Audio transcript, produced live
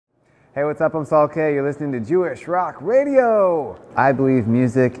Hey, what's up? I'm Saul Kaye. You're listening to Jewish Rock Radio. I believe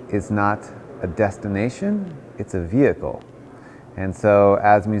music is not a destination, it's a vehicle. And so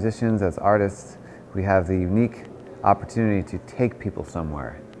as musicians, as artists, we have the unique opportunity to take people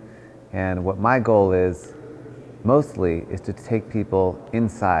somewhere. And what my goal is, mostly, is to take people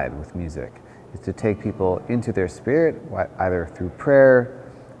inside with music, is to take people into their spirit, either through prayer,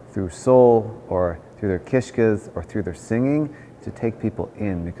 through soul, or through their kishkas, or through their singing, to take people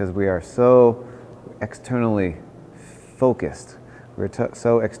in, because we are so externally focused, we're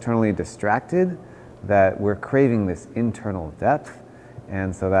so externally distracted that we're craving this internal depth,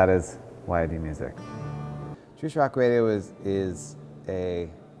 and so that is why I do music. Jewish Rock Radio is a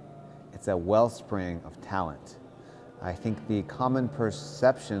wellspring of talent. I think the common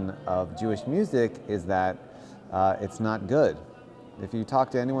perception of Jewish music is that it's not good. If you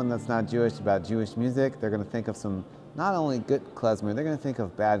talk to anyone that's not Jewish about Jewish music, they're going to think of some not only good klezmer, they're going to think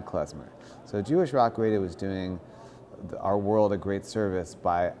of bad klezmer. So Jewish Rock Radio is doing our world a great service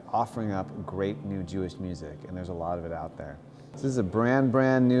by offering up great new Jewish music, and there's a lot of it out there. This is a brand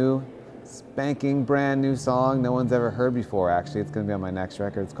new, spanking brand new song no one's ever heard before, actually. It's going to be on my next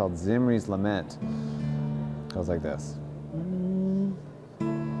record. It's called Zimri's Lament. It goes like this.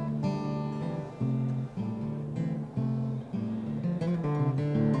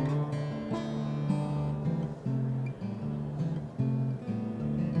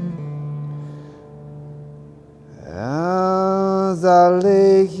 As I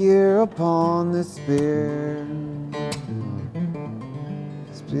lay here upon this spear,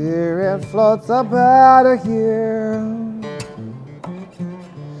 spirit floats up out of here.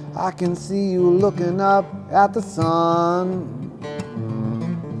 I can see you looking up at the sun,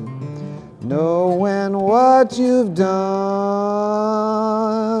 knowing what you've done,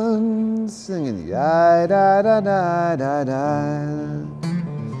 singing ya da da da da da.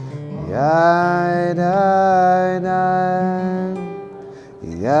 Ya da da,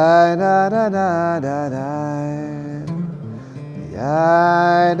 ya da da da da da,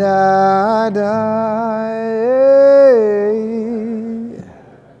 ya da da.